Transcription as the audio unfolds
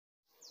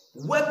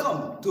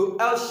Welcome to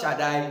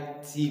Elshaddai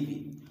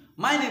TV.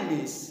 My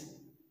name is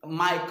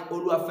Mike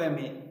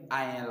Oluwafemi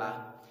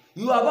Ayala.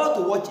 You are about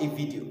to watch a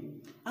video,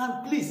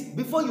 and please,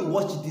 before you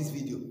watch this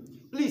video,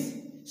 please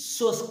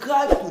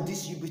subscribe to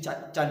this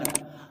YouTube channel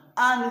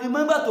and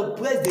remember to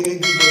press the ring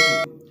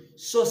button.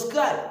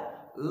 Subscribe,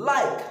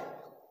 like,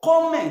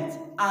 comment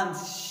and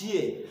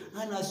share,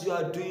 and as you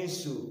are doing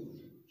so,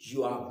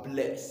 you are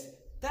blessed.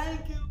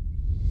 Thank you.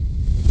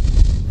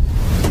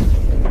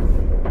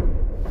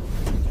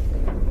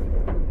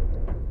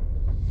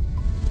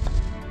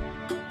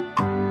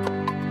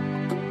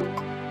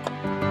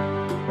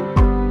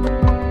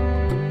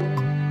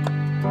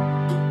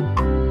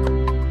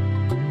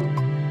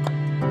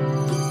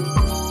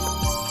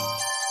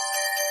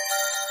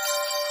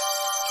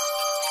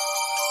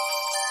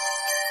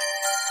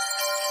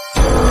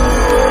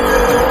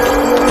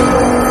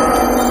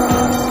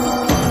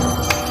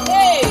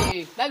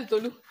 Daddy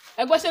Tolu,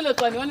 ẹgbọ́n ṣe lè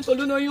tọ́ ni wọ́n ní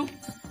Tolu lóyún.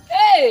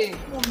 Ẹ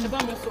bá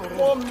mi sọ̀rọ̀.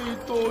 Mọ́mí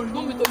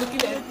Tolu kí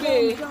lẹ̀ ń pè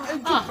é.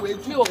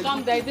 Mi ò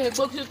calm down ẹ̀dẹ́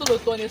ẹgbọ́n ṣe tó lè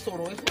tọ́ ni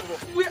sọ̀rọ̀.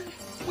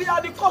 We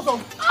are the cause of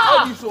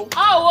all this. So.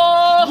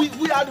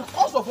 We are the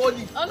cause of all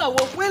this.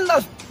 When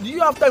last do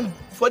you have time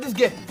for this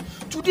girl?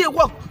 Today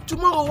work,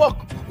 tomorrow work.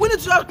 We need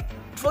to have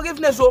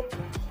forgiveness. So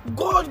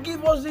God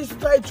give us this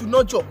child to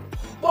nurture,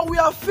 but we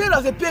have failed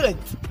as a parent.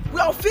 We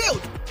have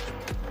failed.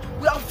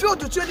 We have failed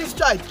to train this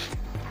child.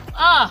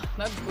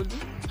 That's good.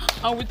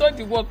 And we thought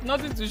the work,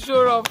 nothing to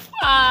show off.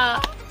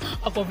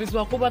 Akọ̀fíìsì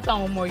wa kó bá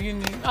táwọn ọmọ yìí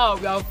ni.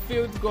 We have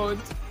failed God.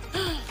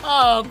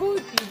 God,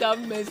 please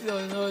have mercy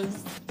on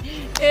us.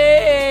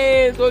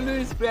 Hey, Tolu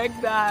is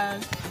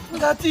pregnant.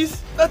 That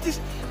is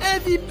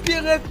every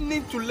parent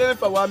need to learn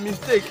from our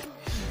mistake.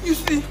 You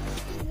see,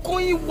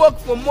 going work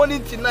from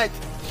morning till night,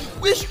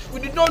 which we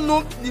did not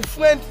know the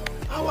friend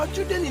our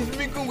children is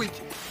mingling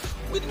with.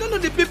 We did not know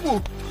the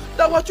people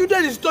that our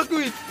children is talking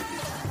with.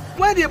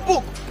 When the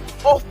book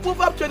of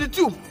Proverbs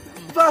 22,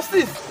 verse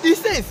 6, it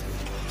says,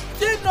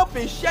 train up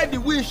a child the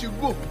way he should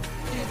go.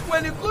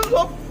 When he grows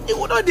up, he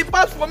will not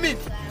depart from it.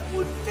 He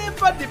will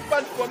never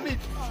depart from it.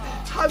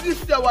 Have you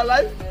seen our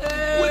life?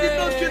 We did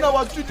not train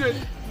our children.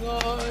 No,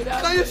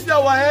 can you see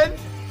our hand?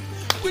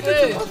 We need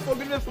to ask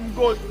forgiveness from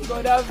God.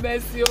 God have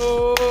mercy.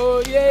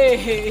 Oh,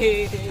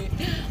 yeah.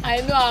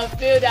 I know I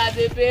failed as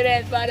a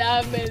parent, Father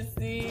have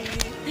mercy.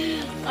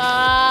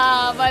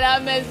 Father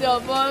have mercy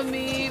upon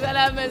me. Father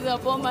have mercy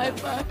upon my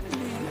family.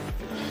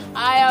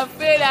 I have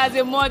failed as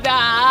a mother.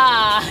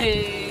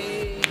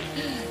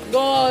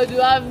 God, you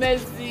have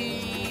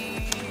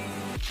mercy.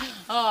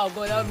 God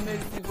have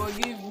mercy.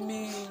 Forgive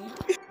me.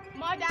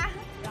 Mother,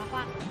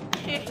 Papa,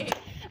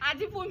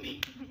 Auntie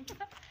Fumi.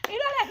 You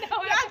don't like that?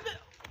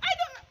 I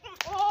don't.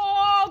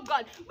 Oh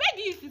God, where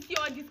do you used to see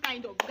all this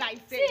kind of guys?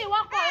 See,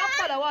 one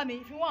call the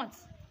woman if you want.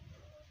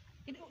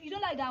 You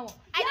don't like that one.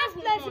 I have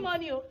plenty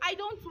money. I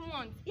don't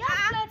want. You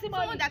have plenty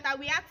money. Someone that I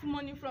will ask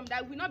money from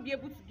that will not be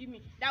able to give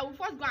me. That will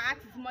first go and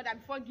ask his mother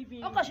before giving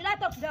me. Okay, should I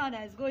talk to that one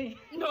that is going?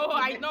 No,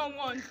 I don't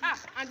want.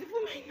 Auntie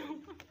Fumi, no.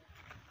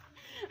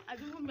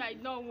 Auntie Fumi, I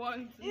don't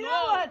want. You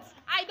know what?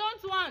 I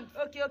don't want.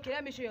 Okay,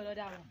 let me show you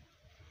another one.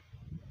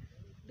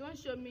 Don't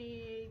show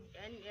me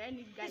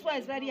any guy. This one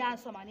is very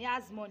handsome and he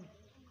has money.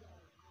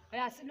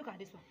 Yeah, see, look at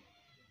this one.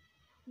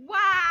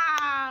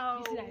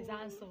 Wow. This is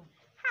handsome.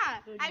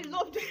 I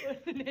love this.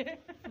 Auntie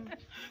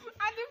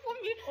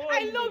Fumi,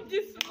 I love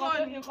this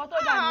one.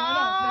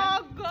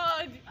 Oh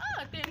God.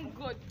 Thank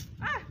God.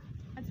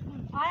 Auntie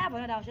Fumi. I have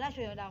another one. Should I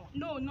show you another one?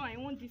 No, I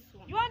want this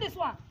one. You want this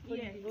one?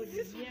 Yes. You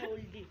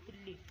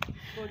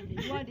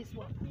want this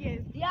one?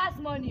 Yes. He has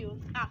money.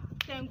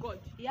 Thank God.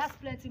 He has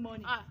plenty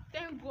money.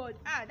 Thank God.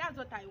 That's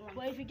what I want.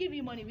 But if you give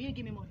me money, will you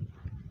give me money?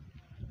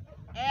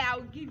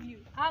 I'll give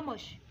you. How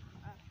much?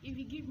 If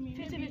you give me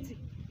 50-50.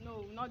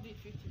 No, not do it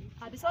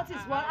 50-50. The sort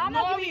is what? I'm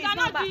not giving you his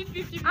number.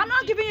 I'm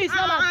not giving you his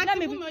number. Let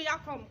me.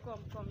 Come.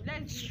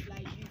 Let's do it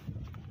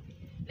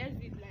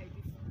like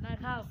this.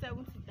 Like how?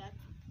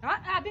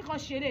 70-30.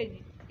 Because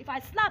if I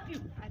slap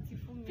you, Auntie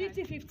Fumi.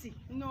 50-50.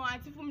 No,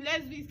 Auntie Fumi,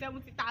 let's do it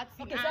 70-30.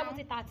 Okay,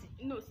 70-30.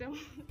 No, 70.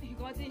 You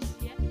got it?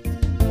 Yeah.